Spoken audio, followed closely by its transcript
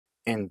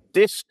In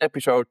this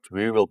episode,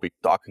 we will be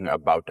talking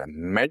about a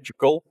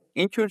magical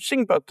Intune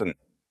sync button.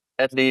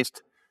 At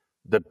least,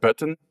 the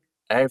button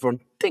everyone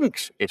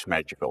thinks is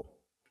magical.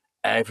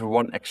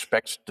 Everyone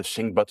expects the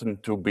sync button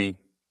to be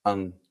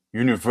a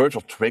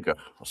universal trigger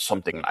or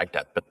something like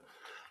that. But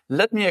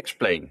let me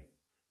explain.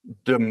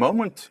 The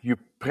moment you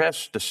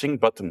press the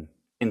sync button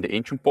in the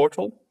Intune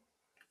portal,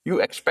 you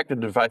expect the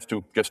device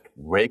to just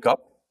wake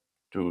up,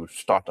 to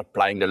start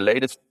applying the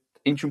latest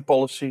Intune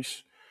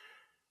policies,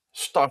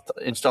 start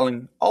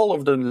installing all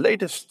of the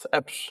latest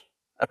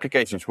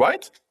applications,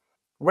 right?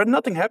 When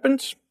nothing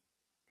happens,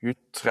 you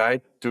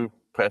try to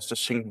press the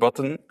sync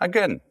button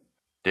again,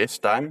 this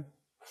time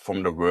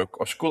from the work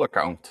or school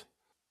account,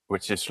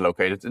 which is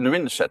located in the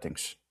Windows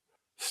settings.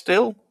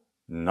 Still,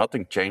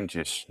 nothing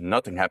changes,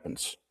 nothing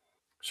happens.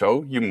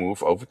 So you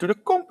move over to the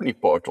company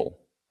portal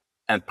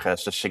and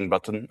press the sync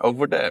button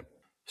over there.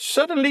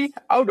 Suddenly,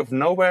 out of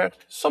nowhere,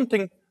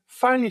 something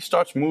finally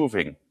starts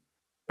moving,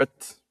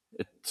 but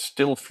it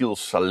still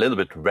feels a little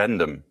bit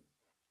random,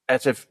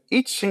 as if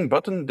each sync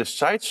button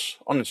decides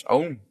on its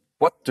own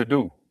what to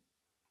do.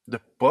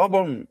 The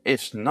problem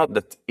is not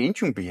that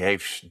Intune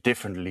behaves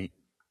differently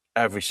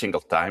every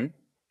single time.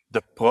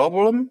 The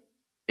problem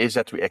is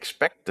that we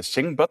expect the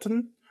sync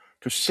button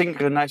to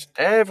synchronize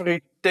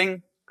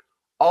everything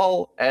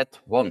all at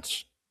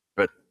once.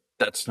 But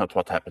that's not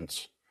what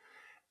happens.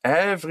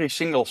 Every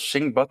single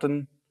sync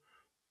button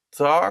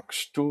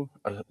talks to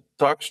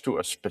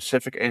a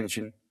specific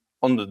engine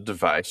on the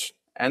device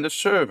and the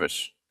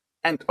service,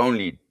 and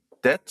only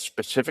that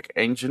specific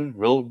engine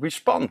will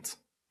respond.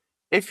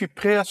 If you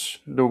press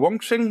the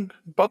wrong sync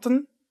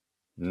button,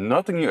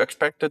 nothing you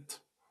expected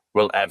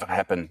will ever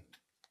happen.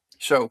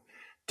 So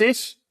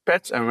this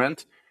Pets and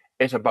Rant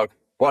is about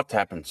what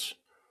happens,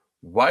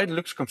 why it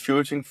looks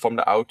confusing from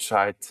the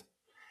outside,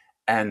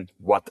 and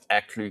what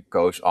actually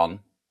goes on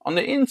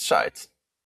the inside.